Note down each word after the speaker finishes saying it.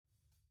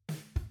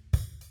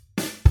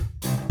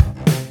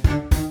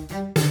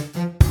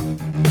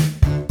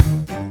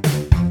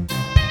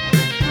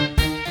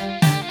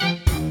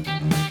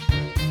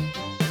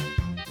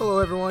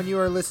everyone.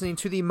 You are listening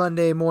to the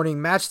Monday Morning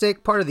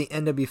Matchstick, part of the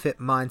NW Fit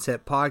Mindset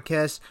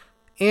podcast.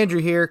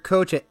 Andrew here,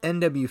 coach at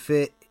NW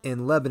Fit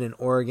in Lebanon,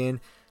 Oregon.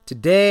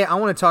 Today, I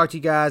want to talk to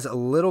you guys a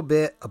little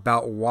bit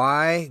about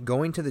why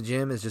going to the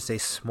gym is just a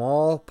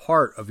small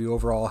part of your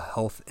overall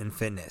health and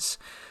fitness.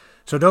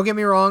 So don't get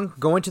me wrong,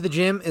 going to the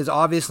gym is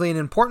obviously an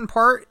important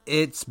part.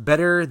 It's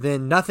better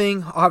than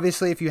nothing.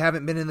 Obviously, if you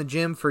haven't been in the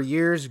gym for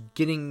years,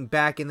 getting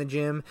back in the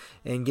gym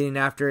and getting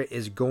after it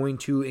is going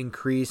to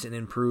increase and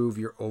improve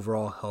your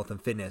overall health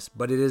and fitness.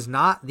 But it is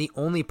not the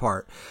only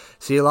part.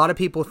 See, a lot of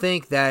people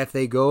think that if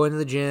they go into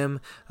the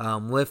gym,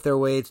 lift their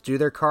weights, do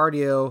their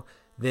cardio,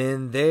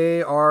 then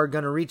they are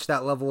going to reach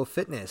that level of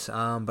fitness.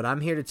 But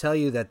I'm here to tell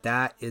you that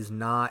that is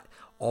not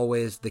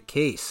always the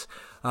case.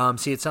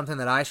 See, it's something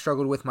that I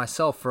struggled with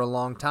myself for a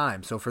long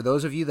time. So for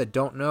those of you that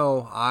don't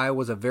know, I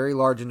was a very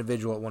large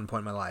individual at one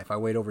point in my life. I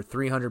weighed over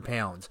 300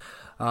 pounds.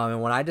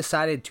 And when I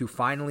decided to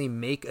finally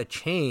make a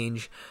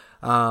change,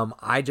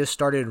 I just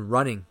started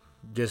running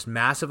just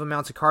massive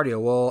amounts of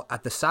cardio. Well,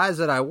 at the size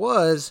that I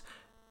was,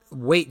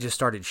 weight just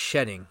started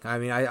shedding. I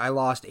mean, I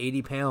lost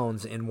 80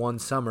 pounds in one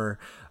summer.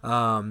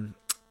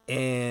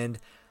 And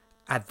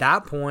at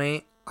that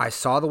point, I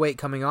saw the weight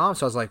coming off.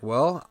 So I was like,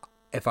 well,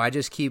 if I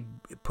just keep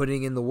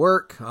putting in the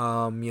work,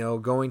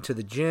 going to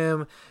the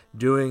gym,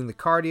 doing the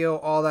cardio,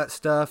 all that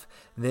stuff,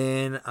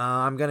 then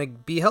I'm going to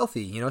be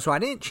healthy, So I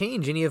didn't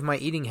change any of my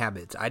eating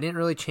habits. I didn't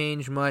really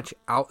change much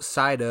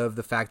outside of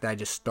the fact that I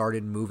just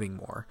started moving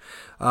more.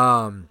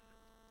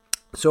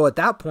 So at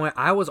that point,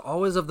 I was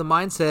always of the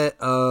mindset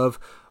of,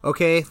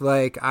 okay,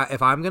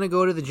 if I'm going to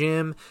go to the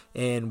gym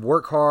and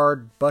work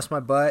hard, bust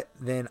my butt,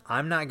 then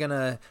I'm not going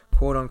to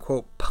quote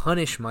unquote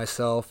punish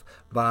myself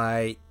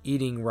by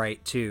eating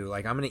right too.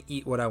 I'm going to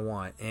eat what I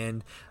want.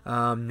 And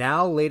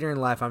now later in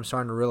life, I'm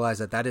starting to realize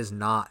that that is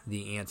not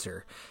the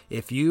answer.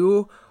 If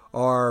you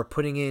are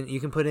you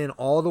can put in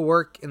all the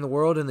work in the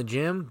world in the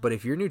gym, but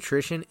if your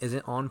nutrition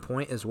isn't on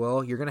point as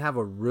well, you're going to have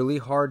a really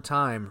hard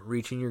time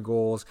reaching your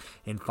goals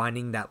and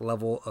finding that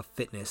level of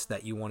fitness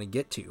that you want to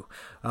get to.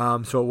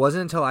 So it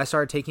wasn't until I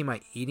started taking my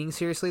eating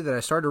seriously that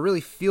I started to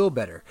really feel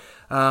better.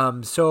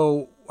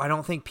 So I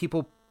don't think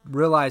people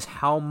realize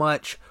how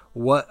much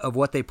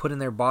what they put in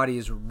their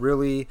bodies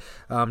really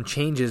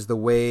changes the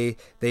way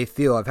they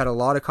feel. I've had a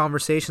lot of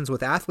conversations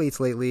with athletes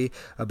lately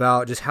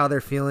about just how they're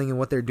feeling and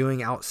what they're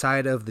doing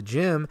outside of the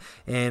gym,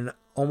 and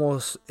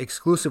almost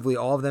exclusively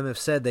all of them have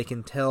said they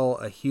can tell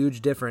a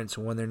huge difference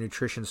when their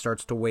nutrition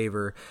starts to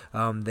waver.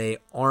 They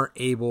aren't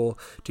able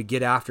to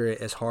get after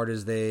it as hard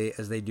as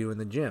they do in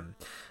the gym.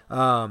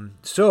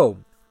 So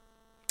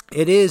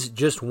it is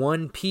just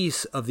one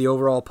piece of the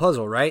overall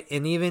puzzle, right?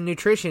 And even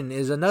nutrition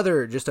is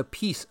just a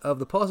piece of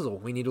the puzzle.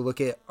 We need to look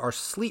at our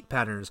sleep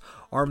patterns,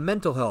 our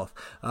mental health.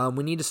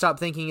 We need to stop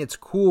thinking it's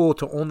cool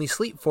to only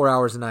sleep 4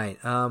 hours a night.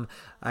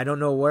 I don't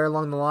know where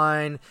along the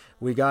line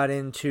we got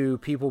into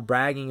people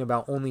bragging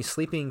about only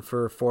sleeping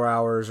for 4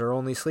 hours or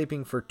only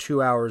sleeping for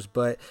 2 hours,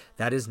 but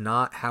that is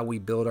not how we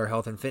build our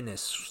health and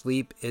fitness.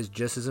 Sleep is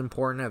just as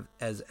important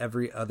as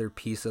every other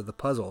piece of the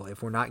puzzle.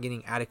 If we're not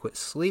getting adequate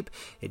sleep,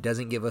 it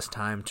doesn't give us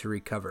time to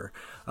recover.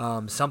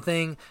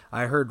 Something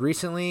I heard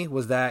recently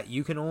was that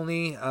you can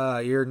only,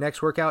 your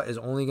next workout is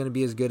only going to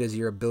be as good as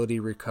your ability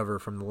to recover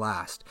from the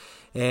last.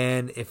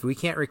 And if we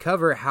can't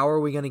recover, how are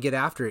we going to get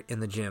after it in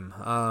the gym?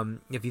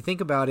 If you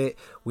think about it,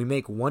 we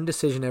make one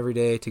decision every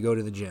day to go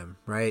to the gym,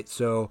 right?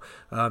 So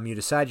you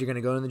decide you're going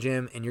to go to the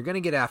gym and you're going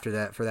to get after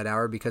that for that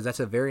hour because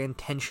that's a very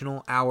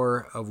intentional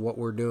hour of what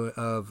we're doing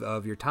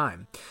of your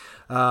time.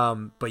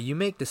 But you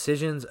make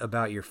decisions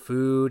about your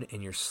food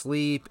and your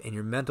sleep and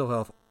your mental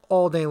health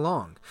all day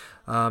long.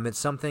 It's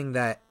something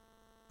that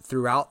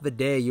throughout the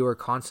day you are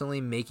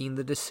constantly making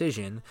the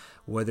decision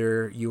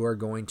whether you are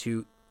going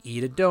to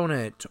eat a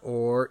donut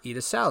or eat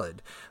a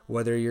salad,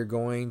 whether you're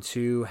going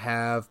to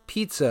have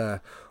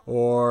pizza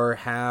or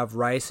have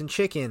rice and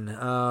chicken.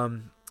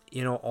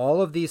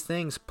 All of these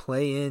things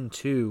play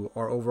into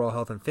our overall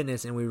health and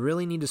fitness, and we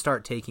really need to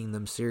start taking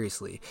them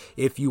seriously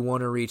if you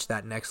want to reach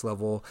that next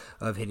level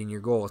of hitting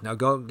your goals. Now,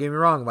 don't get me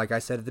wrong, like I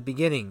said at the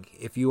beginning,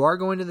 if you are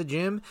going to the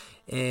gym,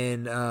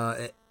 and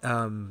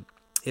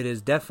it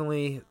is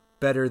definitely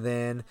better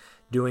than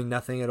doing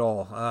nothing at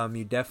all.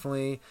 You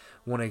definitely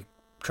want to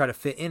try to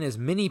fit in as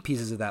many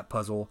pieces of that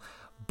puzzle,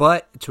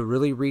 but to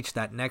really reach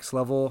that next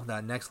level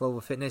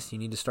of fitness, you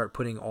need to start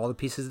putting all the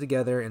pieces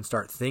together and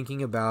start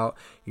thinking about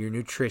your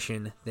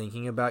nutrition,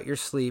 thinking about your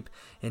sleep,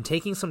 and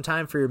taking some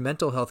time for your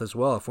mental health as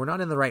well. If we're not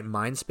in the right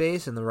mind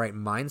space and the right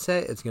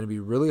mindset, it's going to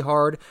be really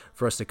hard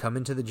for us to come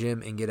into the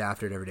gym and get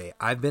after it every day.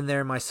 I've been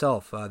there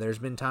myself. There's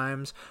been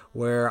times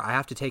where I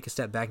have to take a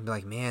step back and be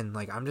like, man,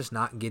 I'm just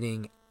not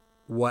getting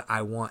what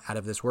I want out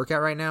of this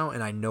workout right now,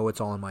 and I know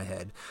it's all in my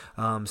head.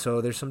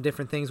 So there's some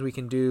different things we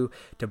can do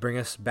to bring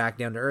us back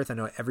down to earth. I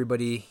know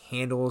everybody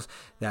handles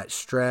that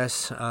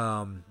stress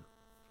and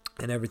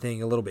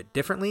everything a little bit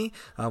differently,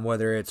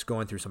 whether it's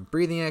going through some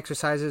breathing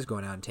exercises,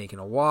 going out and taking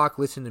a walk,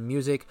 listening to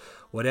music,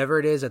 whatever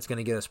it is that's going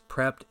to get us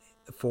prepped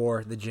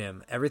for the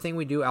gym. Everything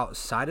we do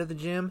outside of the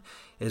gym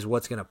is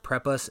what's going to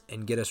prep us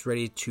and get us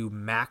ready to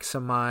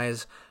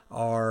maximize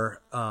our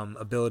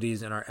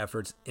abilities and our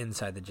efforts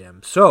inside the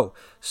gym. So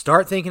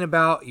start thinking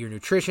about your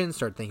nutrition,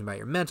 start thinking about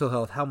your mental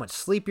health, how much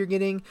sleep you're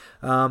getting.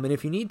 And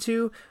if you need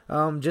to,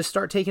 just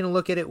start taking a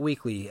look at it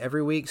weekly.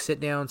 Every week, sit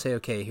down and say,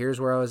 okay,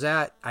 here's where I was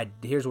at.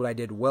 Here's what I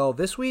did well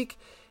this week.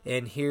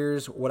 And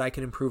here's what I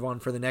can improve on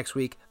for the next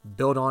week.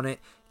 Build on it,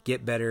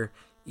 get better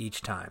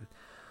each time.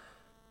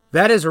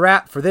 That is a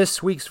wrap for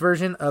this week's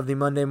version of the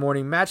Monday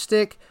Morning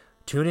Matchstick.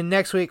 Tune in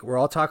next week where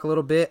I'll talk a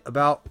little bit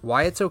about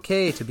why it's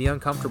okay to be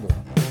uncomfortable.